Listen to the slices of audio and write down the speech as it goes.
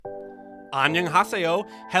Annyeonghaseyo,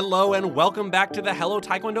 hello and welcome back to the Hello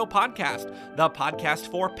Taekwondo podcast, the podcast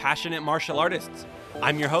for passionate martial artists.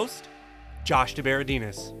 I'm your host, Josh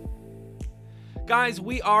DeBaradinas. Guys,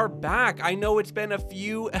 we are back. I know it's been a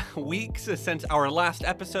few weeks since our last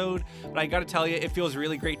episode, but I gotta tell you, it feels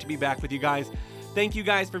really great to be back with you guys. Thank you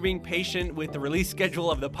guys for being patient with the release schedule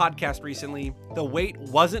of the podcast recently. The wait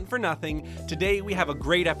wasn't for nothing. Today we have a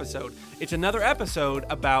great episode. It's another episode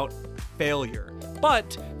about failure.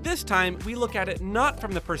 But this time we look at it not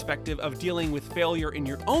from the perspective of dealing with failure in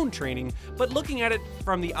your own training, but looking at it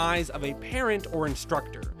from the eyes of a parent or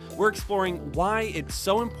instructor. We're exploring why it's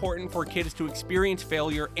so important for kids to experience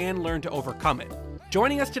failure and learn to overcome it.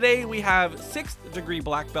 Joining us today, we have 6th degree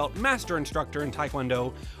black belt master instructor in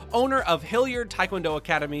Taekwondo, owner of Hilliard Taekwondo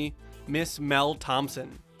Academy, Miss Mel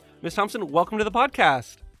Thompson. Miss Thompson, welcome to the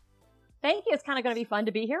podcast. Thank you. It's kind of going to be fun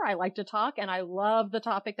to be here. I like to talk, and I love the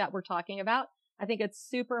topic that we're talking about. I think it's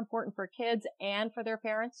super important for kids and for their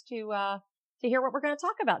parents to hear what we're going to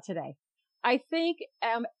talk about today. I think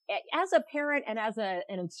as a parent and as an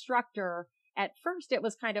instructor, at first it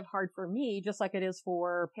was kind of hard for me, just like it is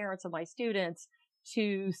for parents of my students,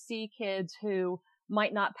 to see kids who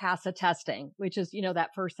might not pass a testing, which is,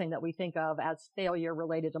 that first thing that we think of as failure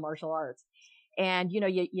related to martial arts. And,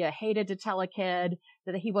 you hated to tell a kid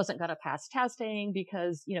that he wasn't going to pass testing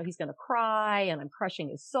because, he's going to cry and I'm crushing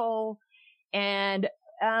his soul. And,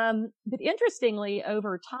 but interestingly,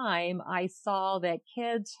 over time, I saw that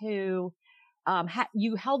kids who,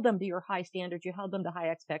 you held them to your high standards, you held them to high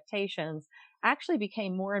expectations, actually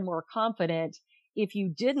became more and more confident if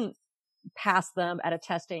you didn't pass them at a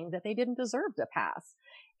testing that they didn't deserve to pass.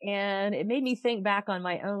 And it made me think back on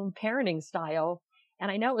my own parenting style.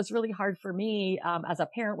 And I know it was really hard for me, as a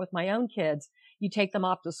parent with my own kids. You take them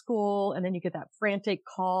off to school and then you get that frantic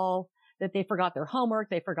call that they forgot their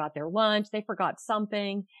homework, they forgot their lunch, they forgot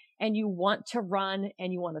something, and you want to run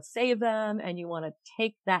and you want to save them and you want to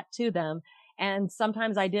take that to them. And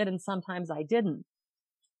sometimes I did and sometimes I didn't.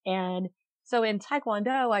 And so in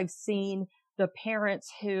Taekwondo, I've seen the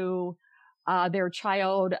parents who their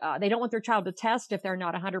child, they don't want their child to test if they're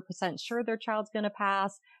not 100% sure their child's going to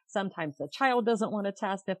pass. Sometimes the child doesn't want to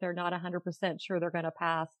test if they're not 100% sure they're going to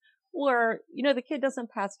pass. Or, the kid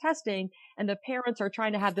doesn't pass testing and the parents are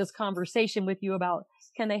trying to have this conversation with you about,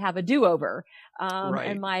 can they have a do-over? Right.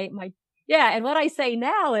 And and what I say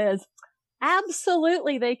now is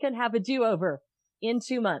absolutely they can have a do-over in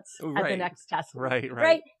 2 months at the next test. Right.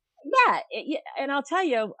 Yeah. And I'll tell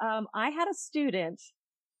you, I had a student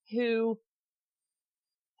who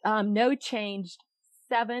no changed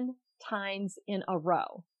 7 times in a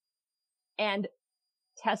row and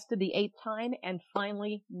tested the 8th time and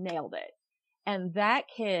finally nailed it. And that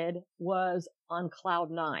kid was on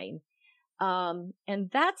cloud 9. And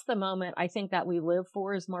that's the moment I think that we live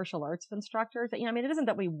for as martial arts instructors. It isn't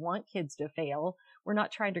that we want kids to fail. We're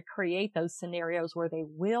not trying to create those scenarios where they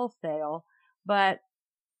will fail, but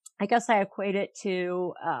I guess I equate it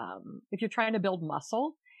to, if you're trying to build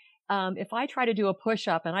muscle, if I try to do a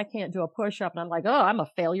push-up and I can't do a push-up and I'm like, oh, I'm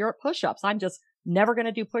a failure at push-ups. I'm just never going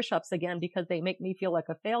to do push-ups again because they make me feel like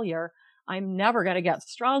a failure. I'm never going to get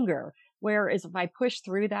stronger. Whereas if I push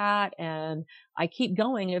through that and I keep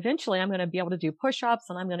going, eventually I'm going to be able to do push-ups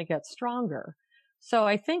and I'm going to get stronger. So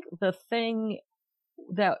I think the thing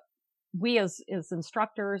that we as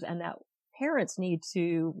instructors and that parents need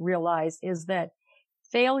to realize is that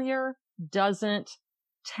failure doesn't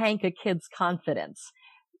tank a kid's confidence.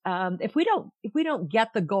 If we don't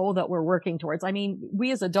get the goal that we're working towards,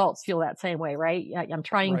 we as adults feel that same way, right? I'm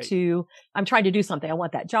trying to do something. I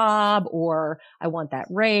want that job or I want that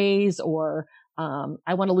raise or,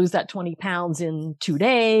 I want to lose that 20 pounds in 2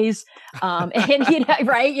 days. And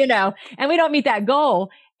and we don't meet that goal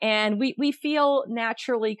and we feel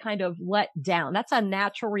naturally kind of let down. That's a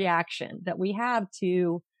natural reaction that we have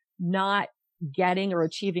to not getting or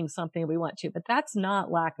achieving something we want to, but that's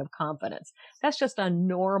not lack of confidence. That's just a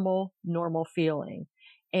normal feeling.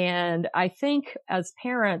 And I think as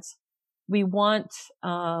parents, we want,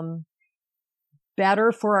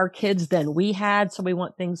 better for our kids than we had. So we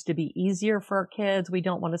want things to be easier for our kids. We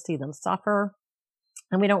don't want to see them suffer.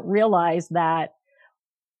 And we don't realize that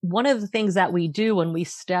one of the things that we do when we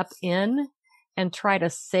step in and try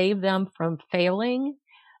to save them from failing,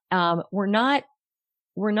 we're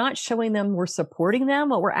not showing them we're supporting them.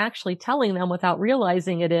 What we're actually telling them without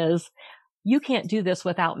realizing it is, you can't do this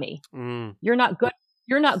without me. You're not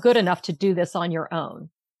good enough to do this on your own.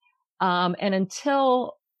 And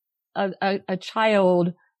until a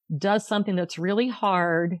child does something that's really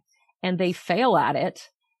hard and they fail at it,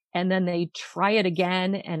 and then they try it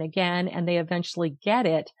again and again, and they eventually get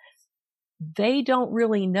it, they don't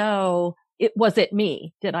really know was it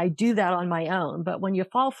me? Did I do that on my own? But when you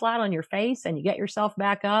fall flat on your face and you get yourself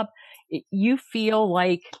back up, you feel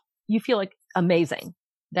like amazing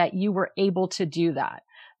that you were able to do that.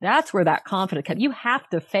 That's where that confidence comes. You have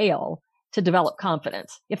to fail to develop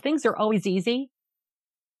confidence. If things are always easy,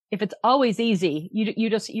 if it's always easy, you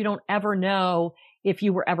don't ever know if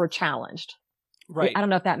you were ever challenged. Right. I don't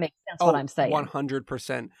know if that makes sense what I'm saying.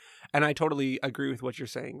 100%. And I totally agree with what you're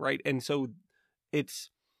saying, right? And so it's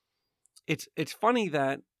funny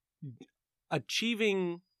that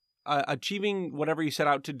achieving whatever you set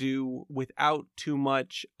out to do without too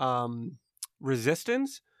much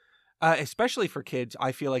resistance, especially for kids,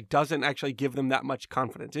 I feel like doesn't actually give them that much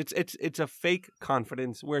confidence. It's a fake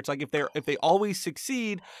confidence where it's like if they always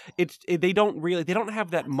succeed, they don't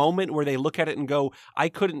have that moment where they look at it and go, I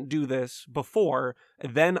couldn't do this before,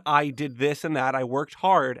 then I did this and that, I worked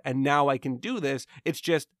hard, and now I can do this. It's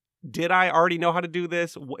just, did I already know how to do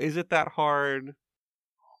this? Is it that hard?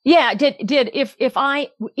 Yeah.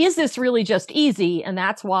 Is this really just easy? And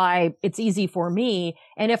that's why it's easy for me.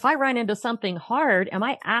 And if I run into something hard, am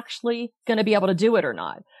I actually going to be able to do it or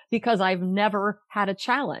not? Because I've never had a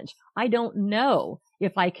challenge. I don't know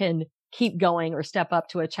if I can keep going or step up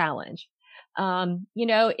to a challenge.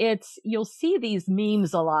 You'll see these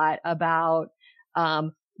memes a lot about,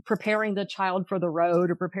 preparing the child for the road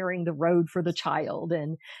or preparing the road for the child.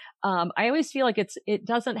 And, I always feel like it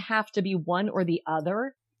doesn't have to be one or the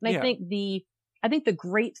other. And I think the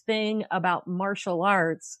great thing about martial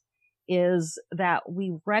arts is that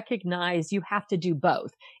we recognize you have to do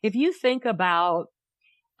both. If you think about,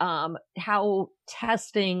 how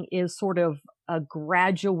testing is sort of a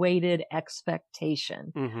graduated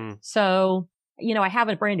expectation. Mm-hmm. So, I have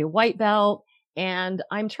a brand new white belt and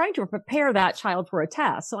I'm trying to prepare that child for a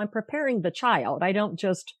test. So I'm preparing the child. I don't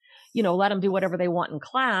just, let them do whatever they want in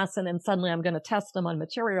class and then suddenly I'm going to test them on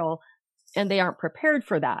material and they aren't prepared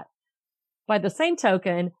for that. By the same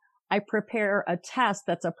token, I prepare a test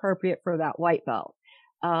that's appropriate for that white belt.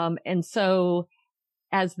 And so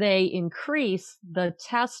as they increase, the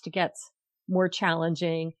test gets more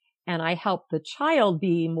challenging and I help the child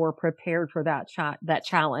be more prepared for that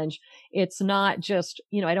challenge. It's not just,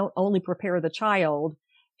 I don't only prepare the child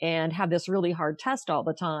and have this really hard test all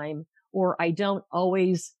the time, or I don't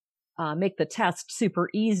always make the test super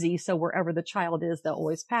easy. So wherever the child is, they'll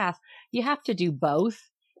always pass. You have to do both.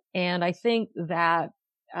 And I think that,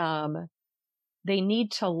 they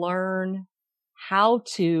need to learn how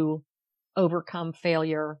to overcome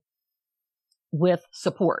failure with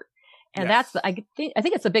support. And yes. I think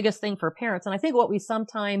it's the biggest thing for parents. And I think what we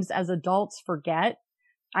sometimes as adults forget,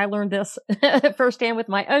 I learned this firsthand with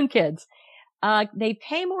my own kids. They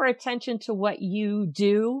pay more attention to what you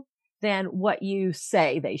do than what you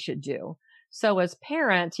say they should do. So as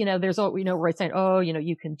parents, there's what we know where it's saying, oh,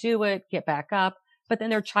 you can do it, get back up. But then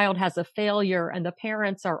their child has a failure and the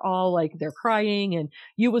parents are all like, they're crying and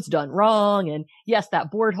you was done wrong. And yes, that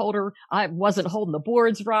board holder, I wasn't holding the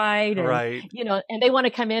boards right. And, right. And they want to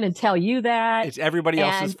come in and tell you that. It's everybody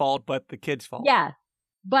else's fault, but the kid's fault. Yeah.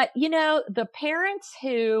 But the parents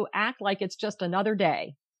who act like it's just another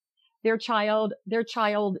day, their child,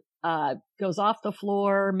 goes off the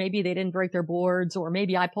floor. Maybe they didn't break their boards or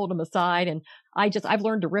maybe I pulled them aside and I've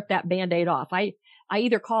learned to rip that Band-Aid off. I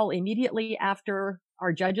either call immediately after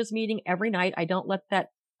our judges meeting every night. I don't let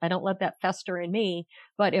that fester in me.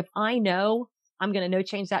 But if I know I'm going to no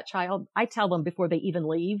change that child, I tell them before they even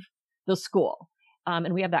leave the school.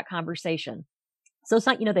 And we have that conversation. So it's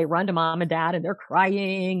not, they run to mom and dad and they're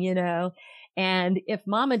crying, and if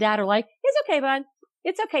mom and dad are like, it's okay, bud.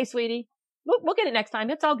 It's okay, sweetie. We'll get it next time.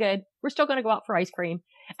 It's all good. We're still going to go out for ice cream.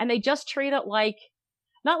 And they just treat it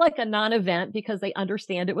not like a non-event because they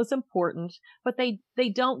understand it was important, but they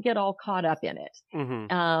don't get all caught up in it.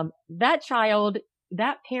 Mm-hmm.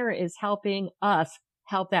 That parent is helping us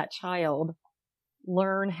help that child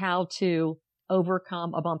learn how to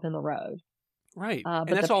overcome a bump in the road. Right. And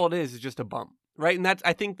that's all it is just a bump. Right. And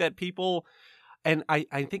I think that people, and I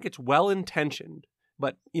think it's well-intentioned,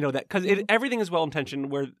 but that because everything is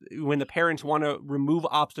well-intentioned when the parents want to remove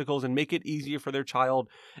obstacles and make it easier for their child,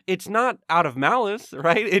 it's not out of malice,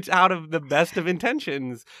 right? It's out of the best of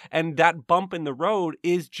intentions. And that bump in the road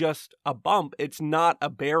is just a bump. It's not a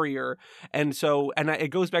barrier. And so, it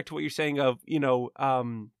goes back to what you're saying of,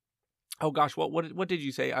 oh gosh, what did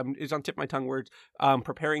you say? It's on tip of my tongue words.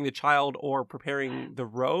 Preparing the child or preparing the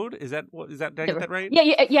road. Did I get that right?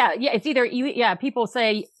 Yeah. It's either people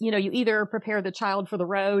say you either prepare the child for the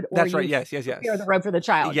road or that's right. Yes. Prepare the road for the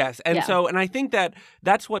child. Yes, and so I think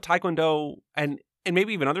that's what Taekwondo and and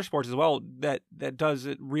maybe even other sports as well, that does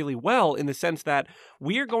it really well, in the sense that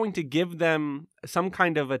we are going to give them some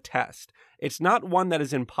kind of a test. It's not one that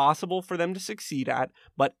is impossible for them to succeed at,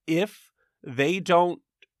 but if they don't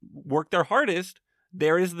work their hardest,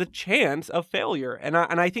 there is the chance of failure. And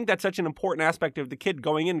I think that's such an important aspect of the kid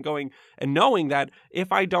going and knowing that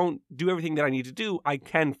if I don't do everything that I need to do, I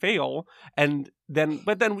can fail.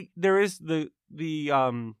 But then there is the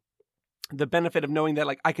benefit of knowing that,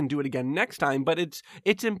 like, I can do it again next time. But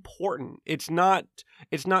it's important. It's not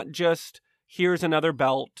just here's another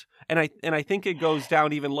belt. And I think it goes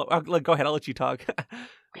down even low. Go ahead. I'll let you talk.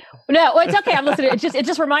 No, it's okay. I'm listening. It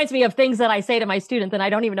just reminds me of things that I say to my students, and I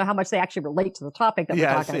don't even know how much they actually relate to the topic that we're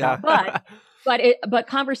talking about. But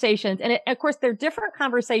conversations, and of course, they're different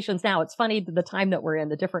conversations now. It's funny the time that we're in,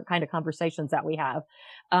 the different kind of conversations that we have.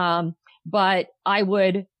 But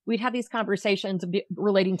we'd have these conversations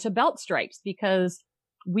relating to belt stripes, because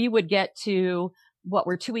we would get to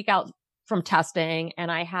we're 2 weeks out from testing, and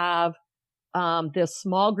I have this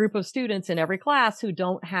small group of students in every class who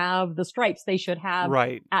don't have the stripes they should have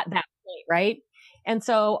at that point, right? And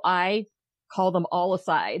so I call them all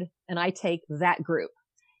aside, and I take that group,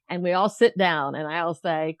 and we all sit down, and I'll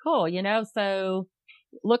say, cool, so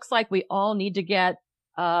looks like we all need to get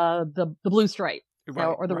the blue stripe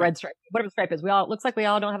or the red stripe, whatever the stripe is. Looks like we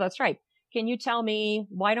all don't have that stripe. Can you tell me,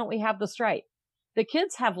 why don't we have the stripe? The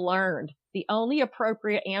kids have learned the only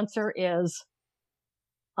appropriate answer is,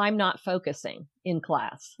 I'm not focusing in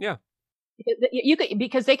class. Yeah.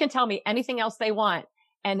 Because they can tell me anything else they want.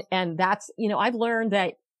 And that's, I've learned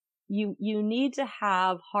that you need to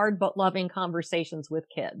have hard but loving conversations with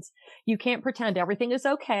kids. You can't pretend everything is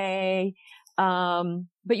okay.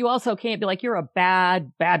 But you also can't be like, you're a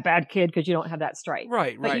bad kid because you don't have that stripe.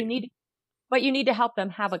 Right. You need to help them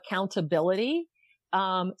have accountability.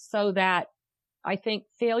 So that I think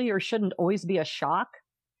failure shouldn't always be a shock,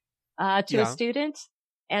 to a student.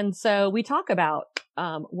 And so we talk about,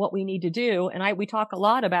 what we need to do. And we talk a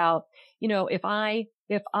lot about, if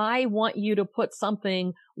I want you to put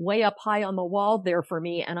something way up high on the wall there for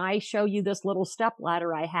me, and I show you this little step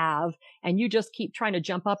ladder I have, and you just keep trying to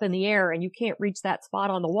jump up in the air and you can't reach that spot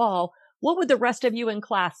on the wall, what would the rest of you in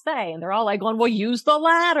class say? And they're all like going, well, use the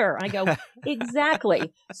ladder. And I go,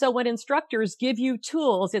 exactly. So when instructors give you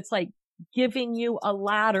tools, it's like giving you a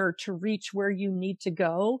ladder to reach where you need to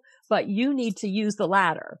go, but you need to use the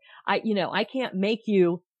ladder. I can't make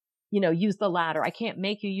you, use the ladder. I can't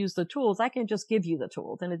make you use the tools. I can just give you the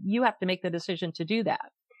tools, and you have to make the decision to do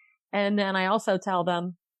that. And then I also tell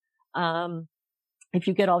them, if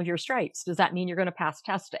you get all of your stripes, does that mean you're going to pass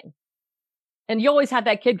testing? And you always have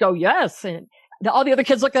that kid go, yes. And all the other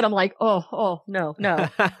kids look at them like, oh, no.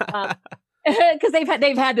 Cause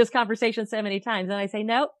they've had this conversation so many times. And I say,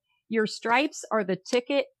 no, your stripes are the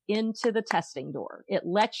ticket into the testing door. It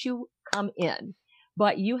lets you come in,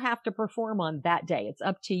 but you have to perform on that day. It's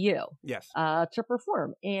up to you. Yes. To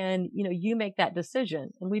perform. And, you make that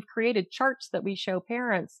decision. And we've created charts that we show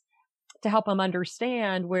parents to help them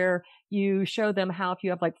understand, where you show them how, if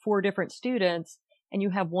you have like 4 different students and you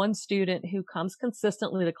have one student who comes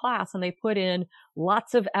consistently to class and they put in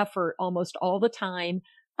lots of effort almost all the time,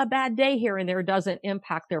 a bad day here and there doesn't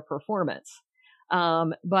impact their performance.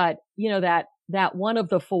 But that one of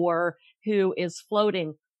the 4 who is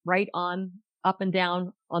floating right on up and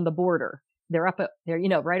down on the border, they're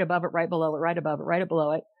right above it, right below it, right above it, right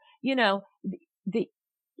below it.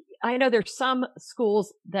 I know there's some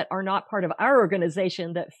schools that are not part of our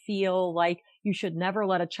organization that feel like you should never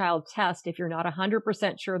let a child test if you're not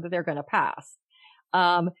 100% sure that they're going to pass.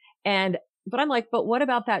 But I'm like, but what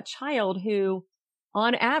about that child who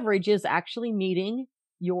on average is actually meeting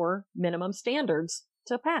your minimum standards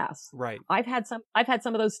to pass? Right. I've had some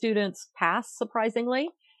of those students pass, surprisingly,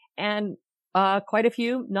 and quite a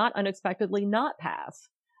few not unexpectedly not pass.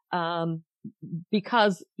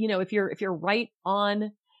 Because, if you're right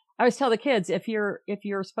on, I always tell the kids, if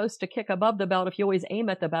you're supposed to kick above the belt, if you always aim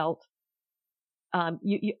at the belt,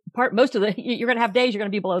 you're going to have days you're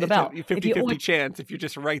going to be below the belt. 50-50 chance if you're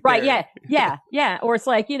just right there. Right. Yeah. Or it's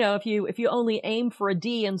like, if you only aim for a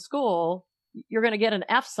D in school, you're going to get an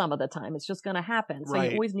F some of the time. It's just going to happen. So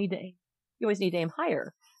you always need to aim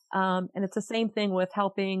higher. And it's the same thing with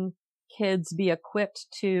helping kids be equipped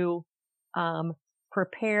to,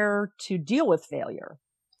 prepare to deal with failure.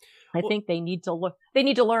 I think they need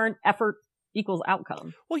to learn effort equals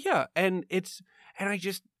outcome. Well, yeah. And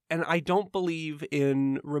I don't believe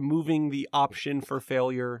in removing the option for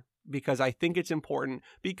failure, because I think it's important,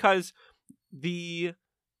 because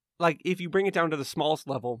like if you bring it down to the smallest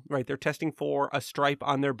level, right, they're testing for a stripe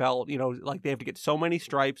on their belt, like they have to get so many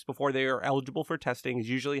stripes before they are eligible for testing is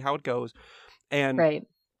usually how it goes. And Right.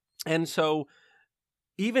 and so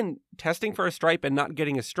even testing for a stripe and not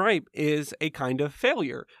getting a stripe is a kind of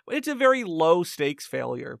failure. It's a very low stakes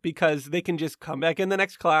failure because they can just come back in the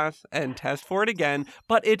next class and test for it again.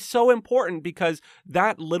 But it's so important because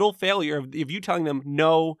that little failure of you telling them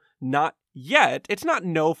no, not yet, it's not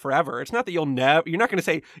no forever. It's not that you're not going to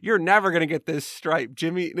say you're never going to get this stripe,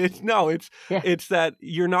 Jimmy. It's that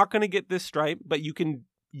you're not going to get this stripe, but you could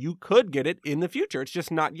get it in the future. It's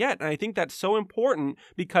just not yet. And I think that's so important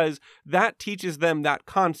because that teaches them that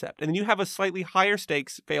concept. And then you have a slightly higher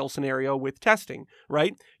stakes fail scenario with testing,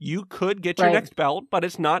 right? You could get your next belt, but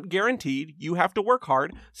it's not guaranteed. You have to work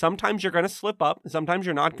hard. Sometimes you're going to slip up. Sometimes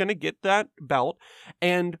you're not going to get that belt.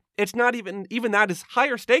 And it's not even that is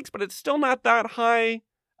higher stakes, but it's still not that high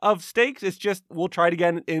of stakes. It's just, we'll try it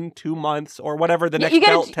again in 2 months or whatever the next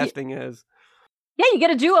belt testing is. Yeah, you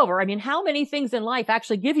get a do-over. I mean, how many things in life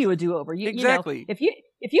actually give you a do-over? Exactly.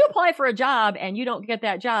 If you apply for a job and you don't get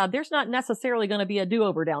that job, there's not necessarily going to be a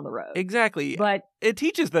do-over down the road. Exactly. But it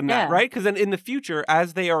teaches them that, right? Because then in the future,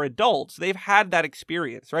 as they are adults, they've had that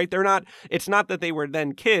experience, right? It's not that they were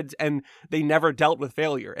then kids and they never dealt with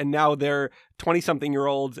failure. And now they're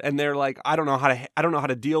 20-something-year-olds and they're like, I don't know how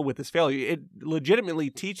to deal with this failure. It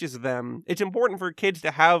legitimately teaches them. It's important for kids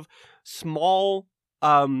to have small,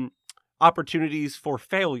 opportunities for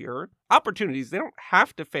failure. Opportunities, they don't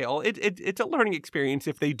have to fail. It's a learning experience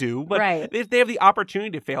if they do, but if they have the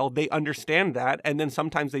opportunity to fail, they understand that, and then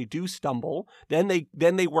sometimes they do stumble. Then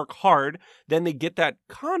they work hard. Then they get that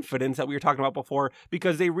confidence that we were talking about before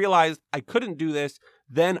because they realize I couldn't do this.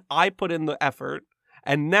 Then I put in the effort,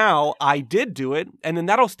 and now I did do it, and then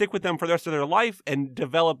that'll stick with them for the rest of their life and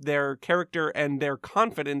develop their character and their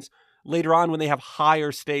confidence later on when they have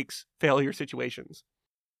higher stakes failure situations.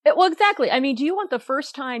 Well, exactly. I mean, do you want the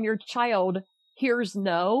first time your child hears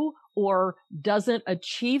no or doesn't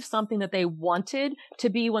achieve something that they wanted to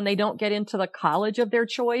be when they don't get into the college of their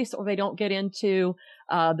choice or they don't get into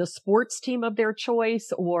the sports team of their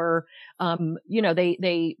choice or, their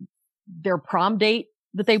prom date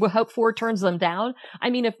that they would hope for turns them down? I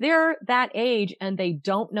mean, if they're that age and they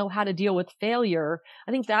don't know how to deal with failure,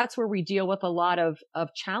 I think that's where we deal with a lot of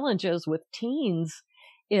challenges with teens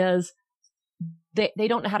is they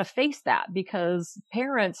don't know how to face that because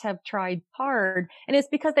parents have tried hard, and it's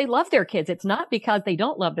because they love their kids. It's not because they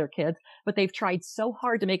don't love their kids, but they've tried so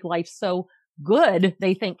hard to make life so good,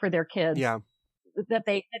 they think, for their kids that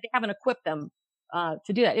they haven't equipped them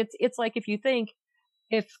to do that. It's like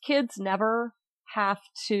if kids never have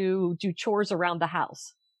to do chores around the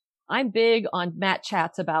house. I'm big on Matt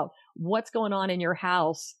chats about what's going on in your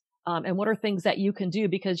house and what are things that you can do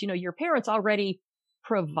because, your parents already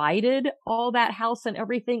provided all that house and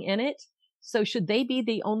everything in it. So should they be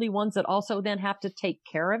the only ones that also then have to take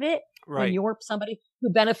care of it? Right. When you're somebody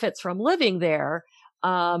who benefits from living there,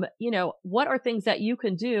 what are things that you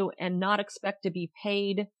can do and not expect to be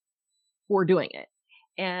paid for doing it?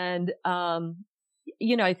 And,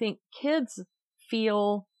 I think kids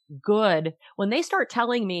feel good when they start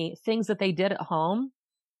telling me things that they did at home.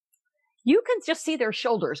 You can just see their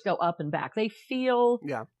shoulders go up and back. They feel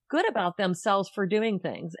good about themselves for doing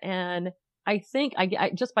things. And I think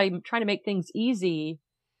I just by trying to make things easy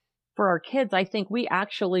for our kids, I think we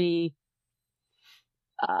actually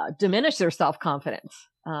diminish their self-confidence.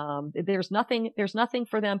 There's nothing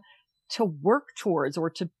for them to work towards or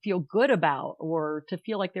to feel good about or to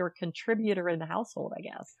feel like they're a contributor in the household, I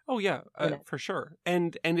guess. Oh yeah, for sure.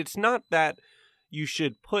 And it's not that you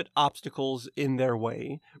should put obstacles in their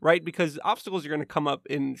way, right? Because obstacles are going to come up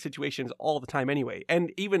in situations all the time anyway.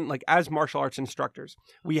 And even like as martial arts instructors,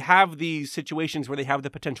 we have these situations where they have the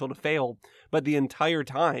potential to fail, but the entire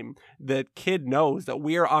time the kid knows that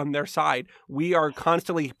we are on their side. We are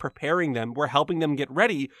constantly preparing them. We're helping them get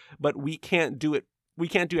ready, but we can't do it. We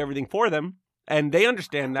can't do everything for them. And they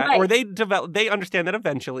understand that, or they understand that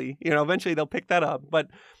eventually, eventually they'll pick that up.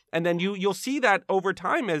 And then you'll see that over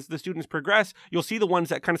time as the students progress, you'll see the ones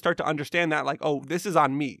that kind of start to understand that, like, oh, this is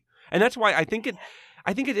on me. And that's why I think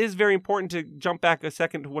it is very important to jump back a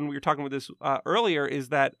second to when we were talking about this earlier, is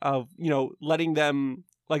that of, letting them,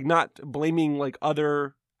 like, not blaming like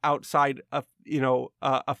other outside of,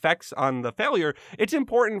 effects on the failure. It's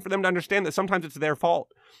important for them to understand that sometimes it's their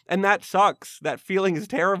fault. And that sucks. That feeling is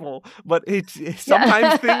terrible. But it's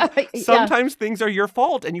sometimes things are your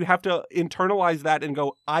fault, and you have to internalize that and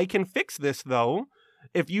go, I can fix this though.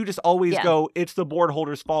 If you just always go, it's the board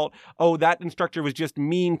holder's fault. Oh, that instructor was just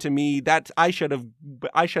mean to me. I should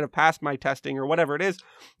have passed my testing or whatever it is.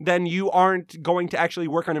 Then you aren't going to actually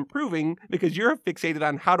work on improving because you're fixated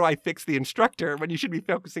on how do I fix the instructor when you should be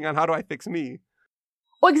focusing on how do I fix me.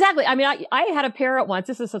 Well, exactly. I mean, I had a parent once.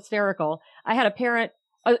 This is hysterical. I had a parent.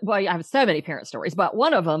 Well, I have so many parent stories, but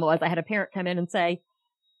one of them was I had a parent come in and say,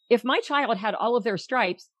 if my child had all of their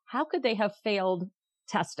stripes, how could they have failed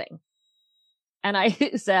testing? And I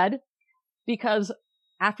said, because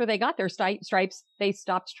after they got their stripes, they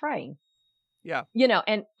stopped trying. Yeah.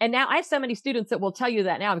 And now I have so many students that will tell you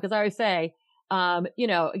that now, because I always say,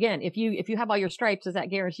 again, if you have all your stripes, does that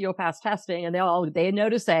guarantee you'll pass testing? And they know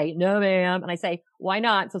to say, no, ma'am. And I say, why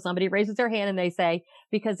not? So somebody raises their hand and they say,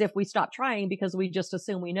 because if we stop trying, because we just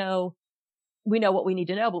assume we know what we need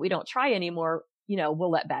to know, but we don't try anymore,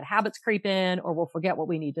 we'll let bad habits creep in or we'll forget what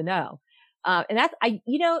we need to know. And that's,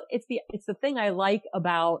 it's the thing I like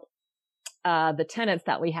about, the tenets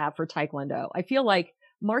that we have for Taekwondo. I feel like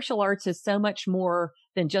martial arts is so much more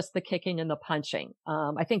than just the kicking and the punching.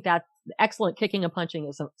 I think that excellent kicking and punching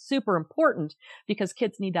is super important because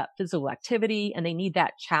kids need that physical activity and they need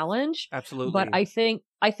that challenge. Absolutely. But I think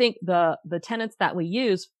the tenets that we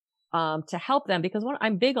use, to help them, because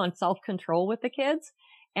I'm big on self-control with the kids.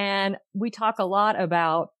 And we talk a lot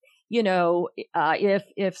about,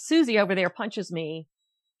 if Susie over there punches me,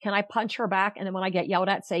 can I punch her back? And then when I get yelled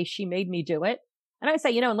at, say she made me do it. And I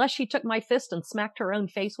say, unless she took my fist and smacked her own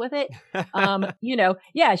face with it,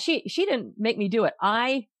 she didn't make me do it.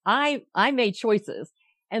 I made choices.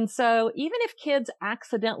 And so even if kids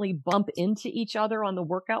accidentally bump into each other on the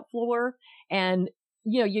workout floor and,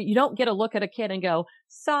 you don't get a look at a kid and go,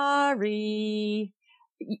 sorry,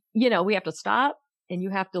 we have to stop and you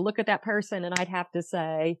have to look at that person. And I'd have to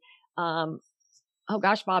say, oh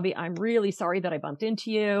gosh, Bobby, I'm really sorry that I bumped into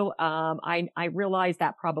you. I realized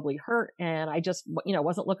that probably hurt and I just,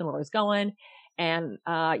 wasn't looking where I was going. And,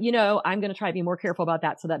 I'm going to try to be more careful about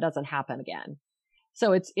that so that doesn't happen again.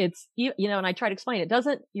 So it's, and I try to explain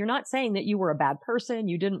you're not saying that you were a bad person.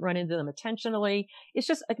 You didn't run into them intentionally. It's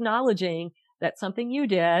just acknowledging that something you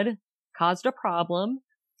did caused a problem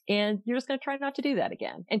and you're just going to try not to do that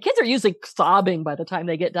again. And kids are usually sobbing by the time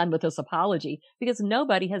they get done with this apology because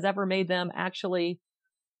nobody has ever made them actually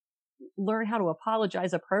learn how to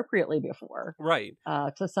apologize appropriately before. Right.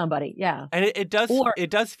 To somebody. Yeah. And it does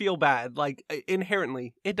feel bad. Like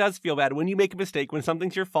inherently, it does feel bad when you make a mistake, when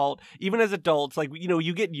something's your fault, even as adults, like,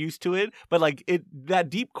 you get used to it, but like that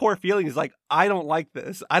deep core feeling is like, I don't like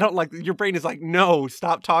this. I don't like, your brain is like, no,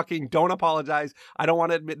 stop talking. Don't apologize. I don't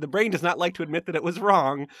want to admit, the brain does not like to admit that it was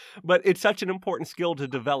wrong, but it's such an important skill to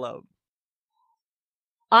develop.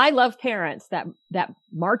 I love parents that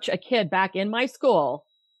march a kid back in my school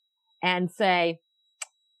and say,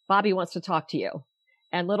 Bobby wants to talk to you.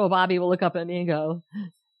 And little Bobby will look up at me and go,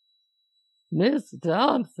 Miss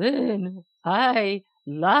Thompson, I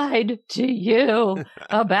lied to you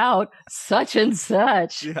about such and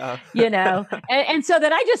such, and so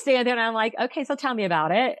then I just stand there and I'm like, okay, so tell me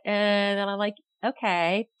about it. And then I'm like,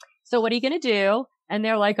 okay, so what are you going to do? And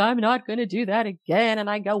they're like, I'm not going to do that again. And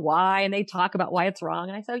I go, why? And they talk about why it's wrong.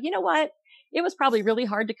 And I say, you know what? It was probably really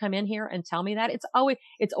hard to come in here and tell me that. It's always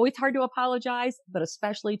hard to apologize, but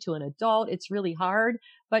especially to an adult, it's really hard.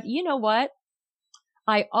 But you know what?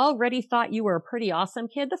 I already thought you were a pretty awesome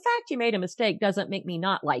kid. The fact you made a mistake doesn't make me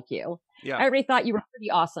not like you. Yeah. I already thought you were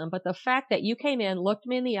pretty awesome. But the fact that you came in, looked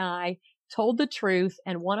me in the eye, told the truth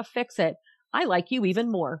and want to fix it, I like you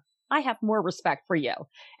even more. I have more respect for you.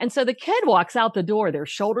 And so the kid walks out the door, their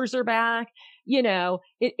shoulders are back, and I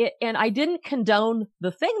didn't condone the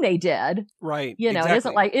thing they did. Right.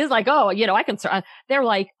 Exactly. It's like, oh, I can, they're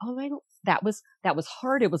like, oh, that was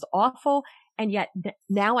hard. It was awful. And yet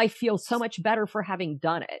now I feel so much better for having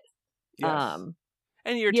done it. Yes.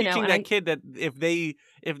 And you're teaching that kid that if they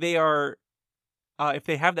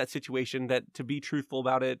have that situation, that to be truthful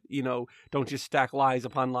about it, don't just stack lies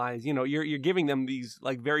upon lies. You're giving them these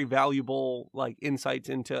like very valuable like insights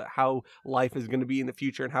into how life is going to be in the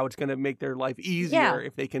future and how it's going to make their life easier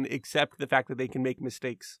if they can accept the fact that they can make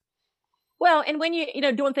mistakes. Well, and when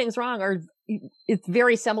doing things wrong, or it's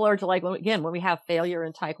very similar to like, when we have failure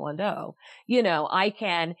in Taekwondo,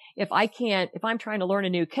 if I'm trying to learn a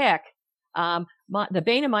new kick, the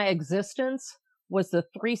bane of my existence was the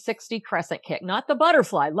 360 crescent kick, not the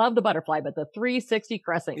butterfly. Love the butterfly, but the 360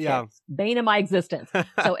 crescent kick, bane of my existence.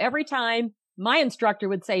 So every time my instructor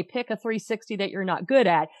would say, pick a 360 that you're not good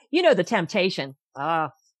at, the temptation.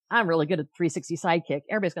 I'm really good at 360 side kick.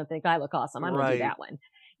 Everybody's going to think I look awesome. I'm going to do that one.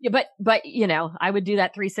 Yeah, but I would do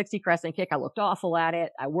that 360 crescent kick. I looked awful at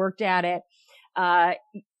it. I worked at it.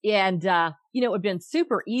 And, it would have been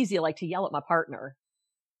super easy, like, to yell at my partner,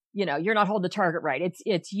 you're not holding the target right.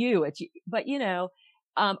 It's you. But,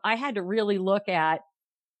 I had to really look at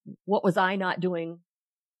what was I not doing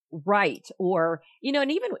right, or,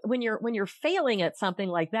 and even when you're failing at something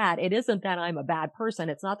like that, it isn't that I'm a bad person.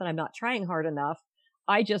 It's not that I'm not trying hard enough.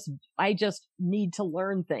 I just need to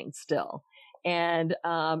learn things still. And,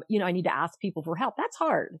 I need to ask people for help. That's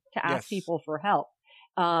hard to ask people for help.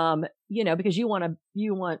 Because you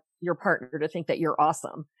want your partner to think that you're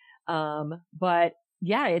awesome. But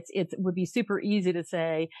yeah, it would be super easy to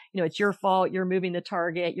say, it's your fault. You're moving the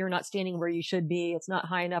target. You're not standing where you should be. It's not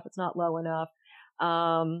high enough. It's not low enough.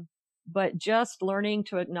 But just learning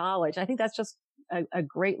to acknowledge, I think that's just a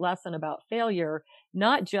great lesson about failure,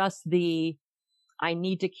 not just I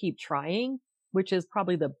need to keep trying, which is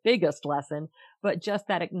probably the biggest lesson, but just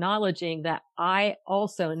that acknowledging that I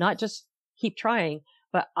also not just keep trying,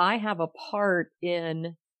 but I have a part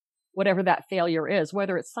in whatever that failure is,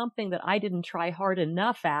 whether it's something that I didn't try hard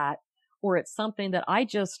enough at, or it's something that I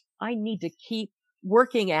need to keep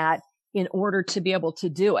working at in order to be able to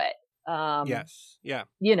do it. Yes. Yeah.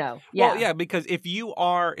 Yeah. Well, yeah, because if you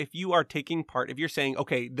are taking part, if you're saying,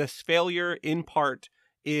 okay, this failure in part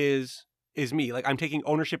is me, like I'm taking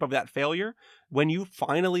ownership of that failure, when you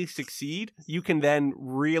finally succeed, you can then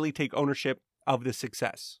really take ownership of the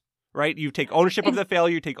success. Right? You take ownership of the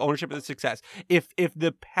failure, you take ownership of the success. If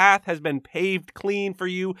the path has been paved clean for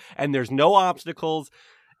you and there's no obstacles,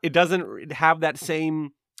 it doesn't have that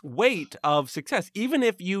same weight of success. Even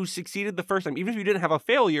if you succeeded the first time, even if you didn't have a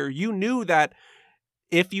failure, you knew that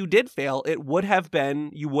if you did fail, it would have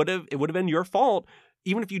been your fault.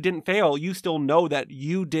 Even if you didn't fail, you still know that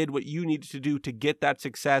you did what you needed to do to get that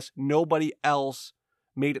success. Nobody else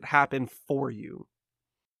made it happen for you.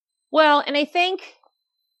 Well, and I think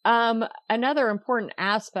another important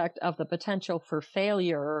aspect of the potential for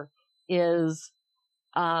failure is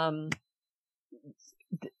that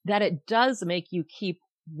it does make you keep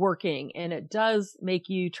working, and it does make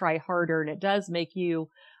you try harder, and it does make you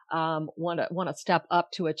want to step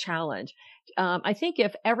up to a challenge. I think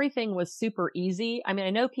if everything was super easy, I mean, I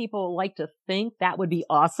know people like to think that would be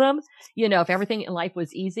awesome, if everything in life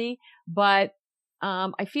was easy, but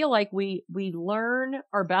I feel like we learn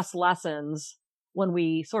our best lessons when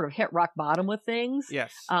we sort of hit rock bottom with things.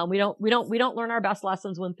 Yes. We don't learn our best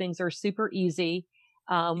lessons when things are super easy.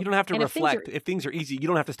 You don't have to reflect. If things are easy, you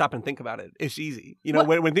don't have to stop and think about it. It's easy.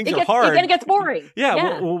 When things are hard, then it gets boring.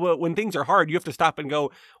 Yeah. When things are hard, you have to stop and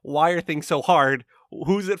go, why are things so hard?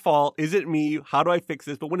 Who's at fault? Is it me? How do I fix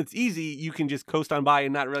this? But when it's easy, you can just coast on by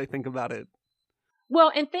and not really think about it.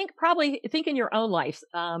 Well, and think in your own life,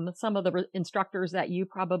 some of the instructors that you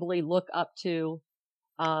probably look up to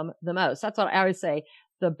the most. That's what I always say.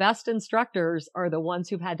 The best instructors are the ones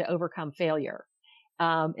who've had to overcome failure.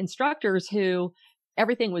 Instructors who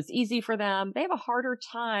everything was easy for them, they have a harder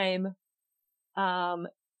time.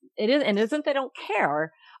 It isn't they don't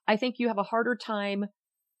care. I think you have a harder time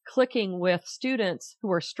clicking with students who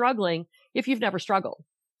are struggling if you've never struggled.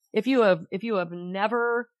 If you have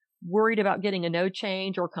never worried about getting a no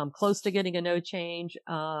change or come close to getting a no change,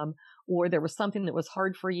 or there was something that was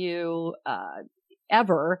hard for you,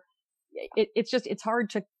 ever, it's hard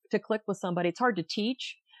to click with somebody. It's hard to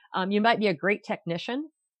teach. You might be a great technician,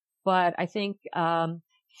 but I think,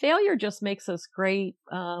 failure just makes us great.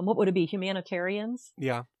 What would it be? Humanitarians?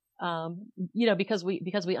 Yeah. Because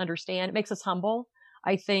we understand, it makes us humble.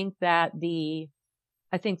 I think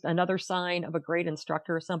another sign of a great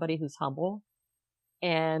instructor is somebody who's humble,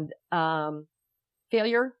 and,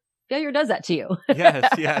 failure does that to you.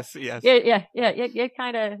 Yes.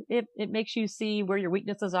 It makes you see where your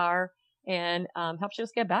weaknesses are, and helps you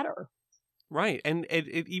just get better. Right. And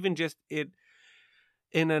it even just,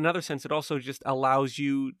 in another sense, it also just allows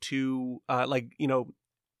you to, with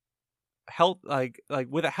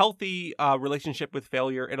a healthy relationship with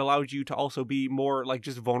failure, it allows you to also be more like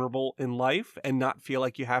just vulnerable in life and not feel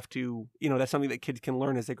like you have to, that's something that kids can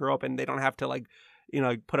learn as they grow up, and they don't have to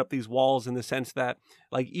put up these walls, in the sense that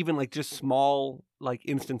even just small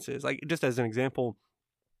instances, just as an example,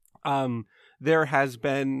 there has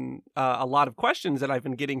been a lot of questions that I've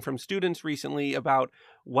been getting from students recently about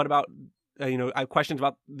I have questions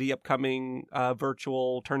about the upcoming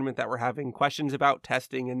virtual tournament that we're having, questions about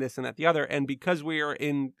testing and this and that, the other. And because we are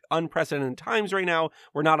in unprecedented times right now,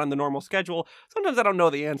 we're not on the normal schedule. Sometimes I don't know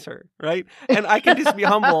the answer, right? And I can just be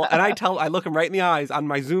humble. And I look them right in the eyes on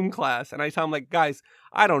my Zoom class, and I tell them, guys,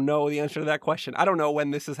 I don't know the answer to that question. I don't know when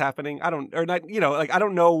this is happening. I don't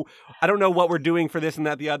know what we're doing for this and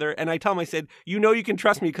that, the other. And I tell them, I said, you can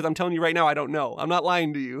trust me because I'm telling you right now, I don't know. I'm not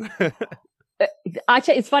lying to you.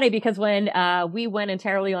 It's funny because when we went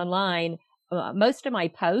entirely online, most of my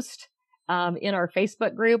posts in our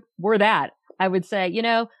Facebook group were that. I would say,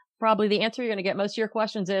 probably the answer you're going to get most of your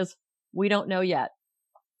questions is, we don't know yet.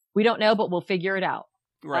 We don't know, but we'll figure it out.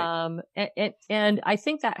 Right. And I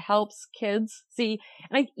think that helps kids see.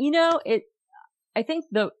 And I think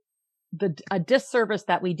a disservice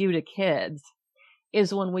that we do to kids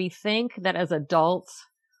is when we think that as adults,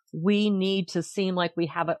 we need to seem like we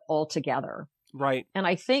have it all together. Right. And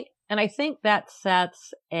I think that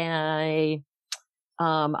sets I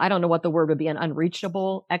don't know what the word would be, an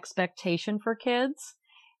unreachable expectation for kids.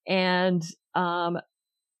 And,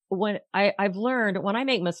 when I've learned when I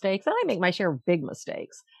make mistakes, and I make my share of big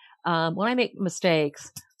mistakes. When I make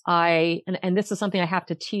mistakes, and this is something I have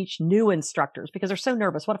to teach new instructors because they're so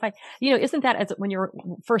nervous. What if I, isn't that as when you're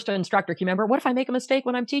first an instructor, can you remember? What if I make a mistake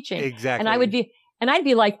when I'm teaching? Exactly. And I'd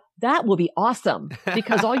be like, that will be awesome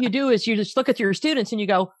because all you do is you just look at your students and you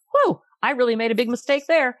go, whoa, I really made a big mistake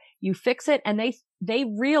there. You fix it. And they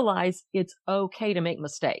realize it's okay to make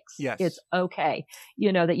mistakes. Yes. It's okay.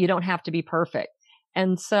 That you don't have to be perfect.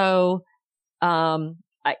 And so,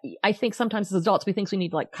 I think sometimes as adults, we think we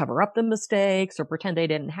need to like cover up the mistakes or pretend they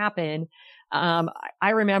didn't happen.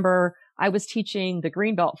 I remember I was teaching the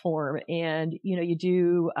green belt form and, you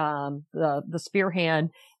do, the spear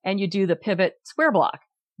hand and you do the pivot square block,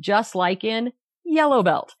 just like in yellow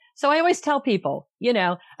belt. So I always tell people,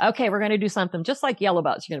 okay, we're going to do something just like yellow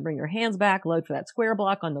belts. You're going to bring your hands back, load for that square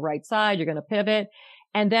block on the right side. You're going to pivot.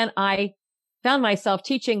 And then I found myself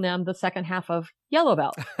teaching them the second half of yellow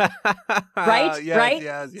belt. Right? Yes, right?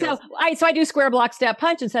 Yes. So I do square block step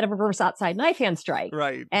punch instead of reverse outside knife hand strike.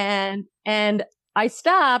 Right. And I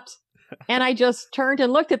stopped and I just turned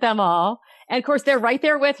and looked at them all. And of course, they're right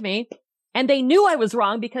there with me. And they knew I was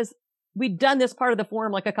wrong because we'd done this part of the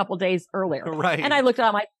form like a couple days earlier. Right. And I looked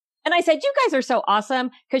at them and I said, you guys are so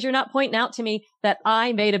awesome because you're not pointing out to me that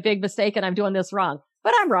I made a big mistake and I'm doing this wrong,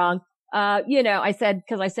 but I'm wrong. I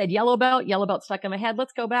said yellow belt stuck in my head.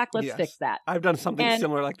 Let's go back. Let's fix that. I've done something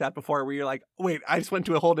similar like that before where you're like, wait, I just went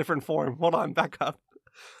to a whole different form. Hold on, back up.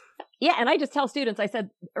 Yeah. And I just tell students, I said,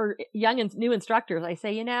 or young and new instructors, I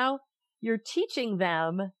say, you're teaching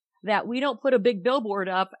them that we don't put a big billboard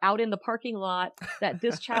up out in the parking lot that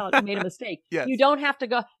this child made a mistake. Yes. You don't have to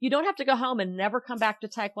go home and never come back to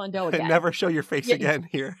Taekwondo again. Never show your face again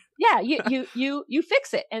here. Yeah. You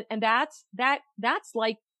fix it. And that's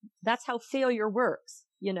how failure works.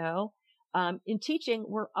 In teaching,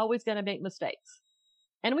 we're always going to make mistakes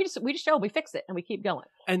and we just show, we fix it and we keep going.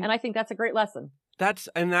 And I think that's a great lesson.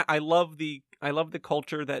 I love the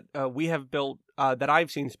culture that we have built, that I've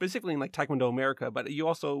seen specifically in like Taekwondo America, but you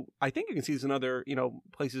also, I think you can see this in other,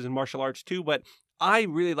 places in martial arts too, but I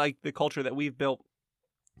really like the culture that we've built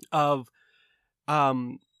of,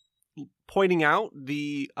 pointing out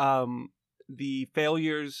the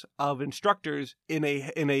failures of instructors in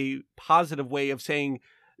a positive way of saying,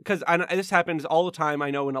 because this happens all the time. I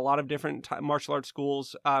know in a lot of different martial arts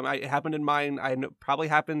schools. It happened in mine. I know probably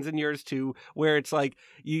happens in yours too, where it's like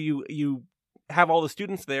you have all the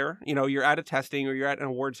students there. You're at a testing or you're at an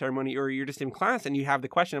award ceremony or you're just in class and you have the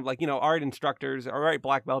question of like, all right, instructors, all right,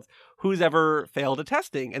 black belts, who's ever failed a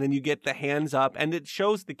testing? And then you get the hands up and it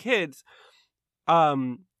shows the kids,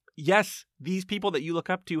 yes, these people that you look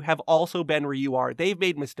up to have also been where you are. They've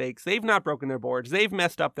made mistakes. They've not broken their boards. They've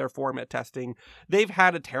messed up their form at testing. They've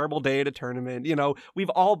had a terrible day at a tournament. We've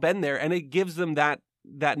all been there. And it gives them that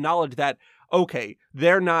knowledge that, okay,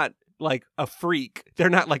 they're not like a freak. They're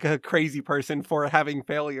not like a crazy person for having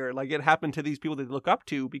failure. Like it happened to these people that they look up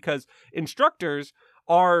to because instructors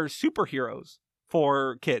are superheroes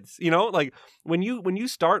for kids. Like when you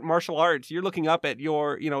start martial arts, you're looking up at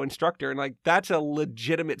your, instructor and like, that's a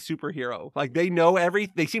legitimate superhero. Like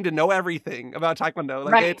they seem to know everything about Taekwondo.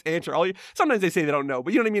 Like right. They answer sometimes they say they don't know,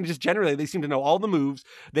 but you know what I mean? Just generally, they seem to know all the moves.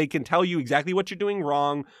 They can tell you exactly what you're doing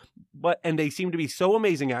wrong, and they seem to be so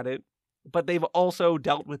amazing at it. But they've also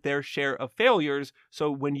dealt with their share of failures.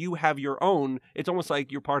 So when you have your own, it's almost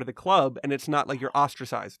like you're part of the club and it's not like you're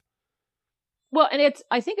ostracized. Well, and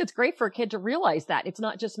I think it's great for a kid to realize that it's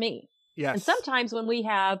not just me. Yes. And sometimes when we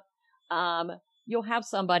have, you'll have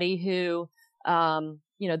somebody who,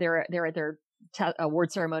 they're at their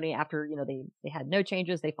award ceremony after, they had no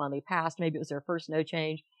changes. They finally passed. Maybe it was their first no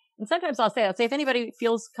change. And sometimes I'll say if anybody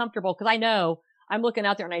feels comfortable, cause I know I'm looking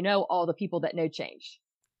out there and I know all the people that no change.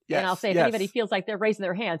 Yes. And I'll say if anybody feels like they're raising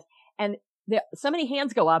their hands and so many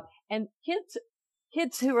hands go up and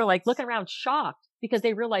kids who are like looking around shocked because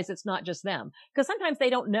they realize it's not just them. Because sometimes they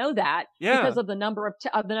don't know that because of the number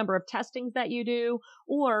of testings that you do,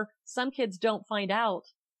 or some kids don't find out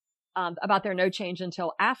about their no change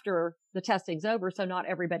until after the testing's over. So not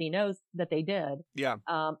everybody knows that they did. Yeah.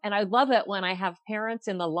 And I love it when I have parents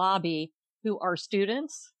in the lobby who are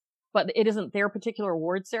students, but it isn't their particular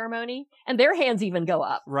award ceremony, and their hands even go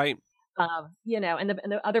up. Right. And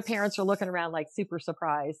the other parents are looking around like super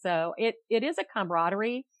surprised. So it is a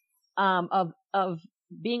camaraderie, of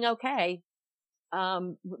being okay.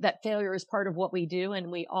 That failure is part of what we do,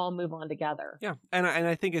 and we all move on together. Yeah. And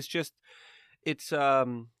I think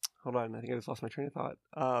hold on, I think I just lost my train of thought.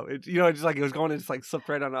 It's just like it was going and just like slipped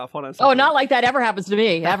right on off. Hold on. Oh, not like that ever happens to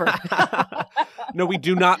me, ever. No, we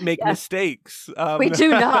do not make mistakes. We do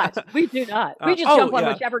not. We do not. We just jump on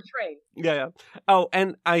whichever train. Yeah. Oh,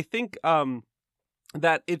 and I think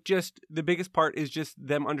that the biggest part is just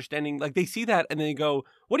them understanding, like they see that and then they go,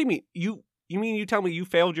 what do you mean? You mean you tell me you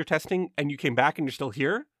failed your testing and you came back and you're still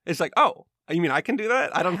here? It's like, oh, you mean I can do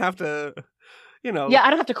that? I don't have to... Yeah, I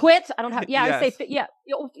don't have to quit. I don't have. Yeah, yes. I say,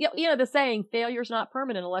 the saying, failure's not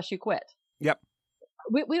permanent unless you quit. Yep.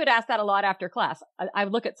 We would ask that a lot after class. I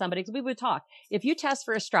would look at somebody because we would talk. If you test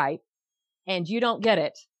for a stripe and you don't get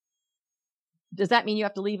it, does that mean you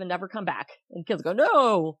have to leave and never come back? And kids go,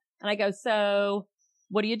 no. And I go, so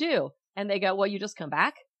what do you do? And they go, well, you just come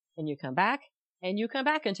back and you come back and you come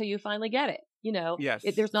back until you finally get it. Yes.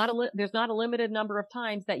 There's not a limited number of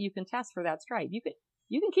times that you can test for that stripe. You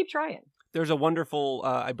can keep trying. There's a wonderful,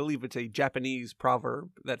 I believe it's a Japanese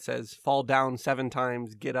proverb that says, fall down 7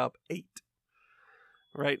 times, get up 8.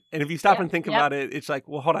 Right? And if you stop and think about it, it's like,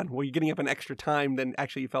 well, hold on. Well, you're getting up an extra time than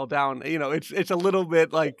actually you fell down. It's a little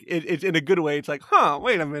bit like, it's in a good way. It's like,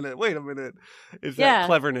 wait a minute. It's that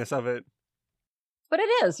cleverness of it. But it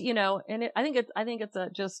is, and I think it's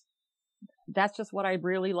that's just what I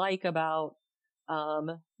really like about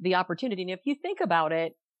the opportunity. And if you think about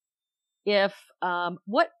it,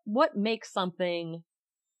 what makes something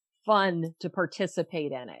fun to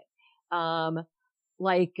participate in it?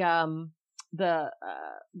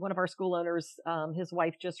 One of our school owners, his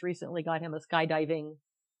wife just recently got him a skydiving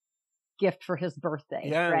gift for his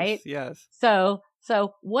birthday, right? Yes. So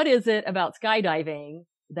what is it about skydiving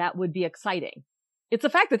that would be exciting? It's the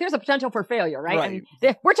fact that there's a potential for failure, right? I mean,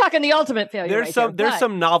 we're talking the ultimate failure. There's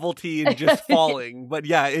some novelty in just falling, but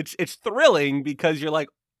yeah, it's thrilling because you're like,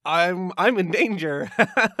 I'm in danger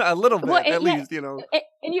a little bit, at least,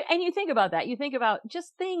 And you think about that. You think about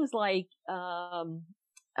just things like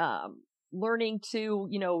learning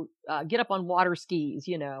to get up on water skis.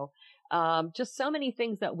 Just so many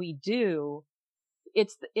things that we do.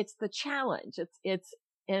 It's the challenge.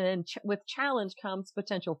 With challenge comes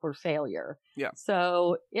potential for failure. Yeah.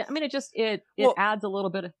 So it adds a little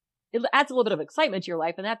bit of excitement to your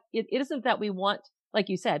life, and that it isn't that we want. Like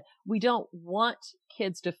you said, we don't want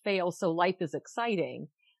kids to fail so life is exciting.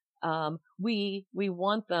 We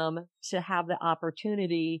want them to have the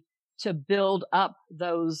opportunity to build up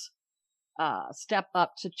those, step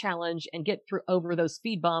up to challenge and get over those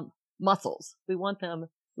speed bump muscles. We want them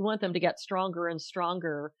to get stronger and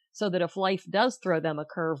stronger so that if life does throw them a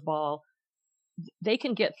curveball, they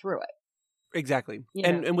can get through it. Exactly.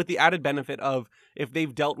 And with the added benefit of if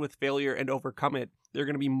they've dealt with failure and overcome it, they're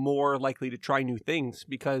going to be more likely to try new things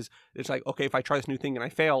because it's like, okay, if I try this new thing and I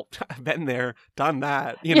fail, I've been there, done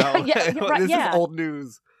that, this is old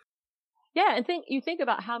news. Yeah. And you think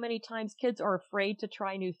about how many times kids are afraid to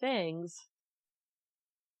try new things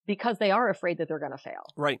because they are afraid that they're going to fail.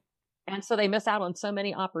 Right. And so they miss out on so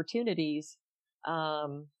many opportunities.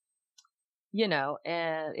 And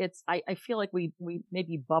I feel like we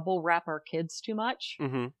maybe bubble wrap our kids too much.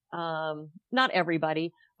 Mm-hmm. Not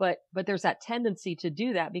everybody, but there's that tendency to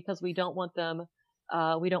do that because we don't want them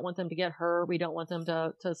to get hurt. We don't want them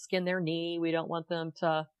to skin their knee. We don't want them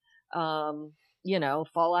to,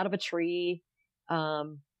 fall out of a tree.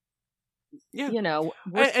 Yeah.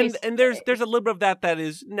 And there's a little bit of that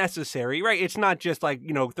is necessary, right? It's not just like,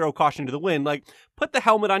 throw caution to the wind. Like, put the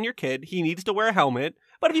helmet on your kid. He needs to wear a helmet.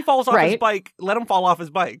 But if he falls off his bike, let him fall off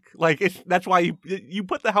his bike. Like, that's why you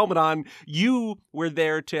put the helmet on. You were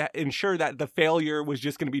there to ensure that the failure was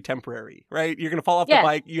just going to be temporary, right? You're going to fall off the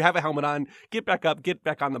bike. You have a helmet on. Get back up. Get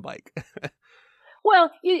back on the bike.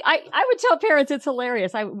 Well, I would tell parents it's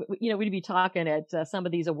hilarious. We'd be talking at some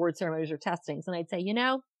of these award ceremonies or testings, and I'd say,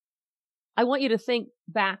 I want you to think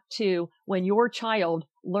back to when your child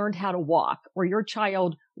learned how to walk or your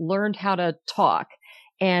child learned how to talk.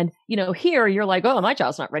 And, here you're like, oh, my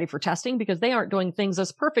child's not ready for testing because they aren't doing things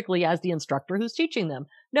as perfectly as the instructor who's teaching them.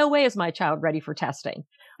 No way is my child ready for testing.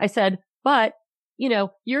 I said, but,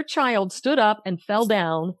 your child stood up and fell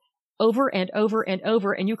down over and over and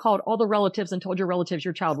over, and you called all the relatives and told your relatives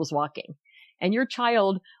your child was walking. And your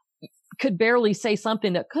child could barely say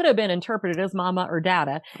something that could have been interpreted as mama or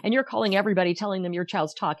dada, and you're calling everybody, telling them your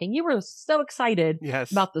child's talking. You were so excited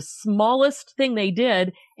about the smallest thing they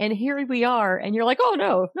did. And here we are. And you're like,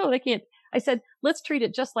 oh, no, they can't. I said, let's treat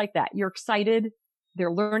it just like that. You're excited.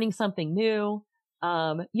 They're learning something new.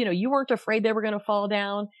 You weren't afraid they were going to fall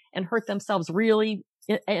down and hurt themselves really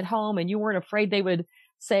at home. And you weren't afraid they would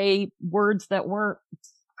say words that weren't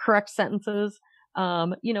correct sentences.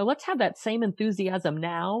 Let's have that same enthusiasm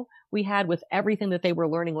now we had with everything that they were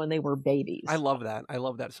learning when they were babies. I love that. I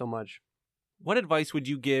love that so much. What advice would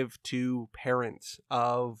you give to parents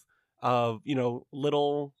of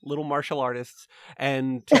little martial artists,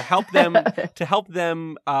 and to help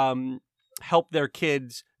them help their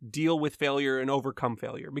kids deal with failure and overcome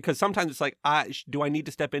failure? Because sometimes it's like, do I need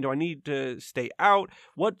to step in? Do I need to stay out?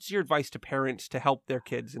 What's your advice to parents to help their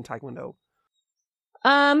kids in Taekwondo?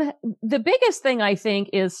 The biggest thing I think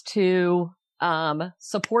is to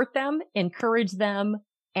support them, encourage them,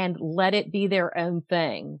 and let it be their own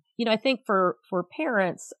thing. I think for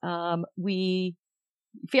parents,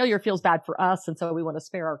 failure feels bad for us, and so we want to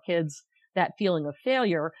spare our kids that feeling of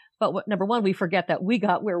failure. But number one, we forget that we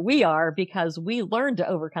got where we are because we learned to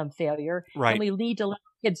overcome failure, right? And we need to let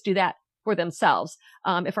kids do that for themselves.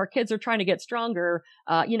 If our kids are trying to get stronger,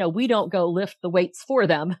 we don't go lift the weights for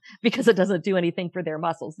them because it doesn't do anything for their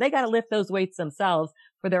muscles. They got to lift those weights themselves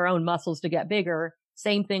for their own muscles to get bigger.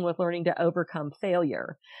 Same thing with learning to overcome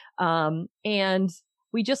failure. And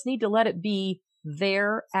we just need to let it be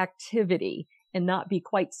their activity and not be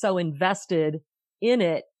quite so invested in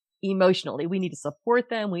it emotionally. We need to support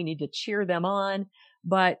them. We need to cheer them on.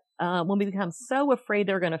 But when we become so afraid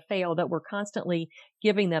they're going to fail that we're constantly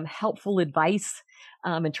giving them helpful advice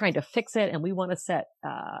and trying to fix it, and we want to set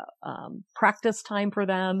practice time for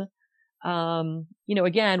them,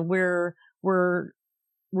 again, we're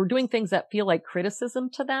doing things that feel like criticism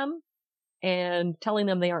to them and telling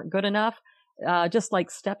them they aren't good enough, just like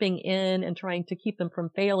stepping in and trying to keep them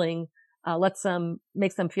from failing. Makes them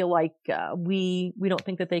feel like we don't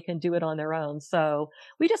think that they can do it on their own. So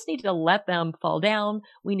we just need to let them fall down.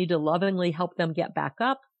 We need to lovingly help them get back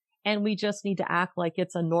up, and we just need to act like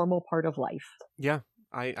it's a normal part of life. Yeah,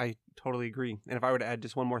 I totally agree. And if I were to add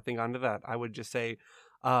just one more thing onto that, I would just say,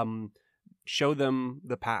 show them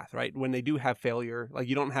the path, right? When they do have failure, like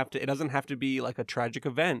it doesn't have to be like a tragic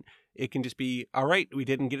event. It can just be, all right, we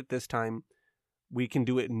didn't get it this time. We can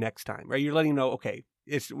do it next time, right? You're letting them know, okay,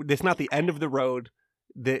 it's not the end of the road,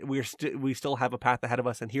 that we still have a path ahead of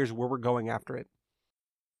us, and here's where we're going after it.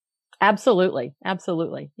 Absolutely.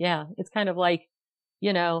 Yeah. It's kind of like,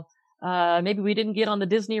 maybe we didn't get on the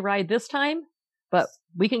Disney ride this time, but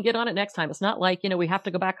we can get on it next time. It's not like, we have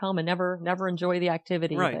to go back home and never enjoy the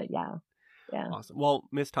activity. Right. But yeah. Awesome. Well,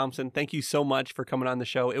 Ms. Thompson, thank you so much for coming on the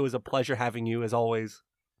show. It was a pleasure having you, as always.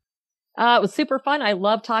 It was super fun. I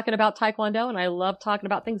love talking about Taekwondo, and I love talking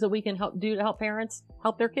about things that we can do to help parents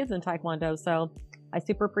help their kids in Taekwondo. So I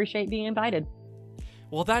super appreciate being invited.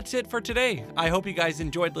 Well, that's it for today. I hope you guys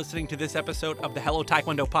enjoyed listening to this episode of the Hello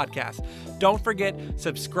Taekwondo podcast. Don't forget,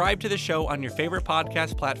 subscribe to the show on your favorite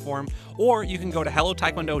podcast platform, or you can go to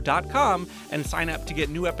hellotaekwondo.com and sign up to get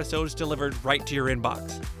new episodes delivered right to your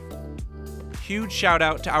inbox. Huge shout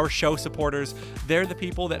out to our show supporters. They're the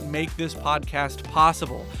people that make this podcast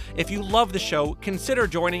possible. If you love the show, consider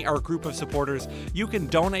joining our group of supporters. You can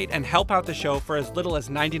donate and help out the show for as little as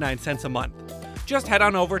 99 cents a month. Just head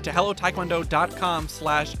on over to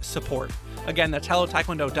hellotaekwondo.com/support. Again, that's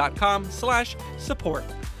hellotaekwondo.com/support.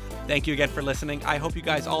 Thank you again for listening. I hope you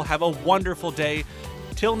guys all have a wonderful day.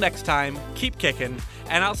 Till next time, keep kicking,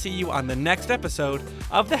 and I'll see you on the next episode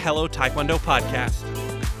of the Hello Taekwondo podcast.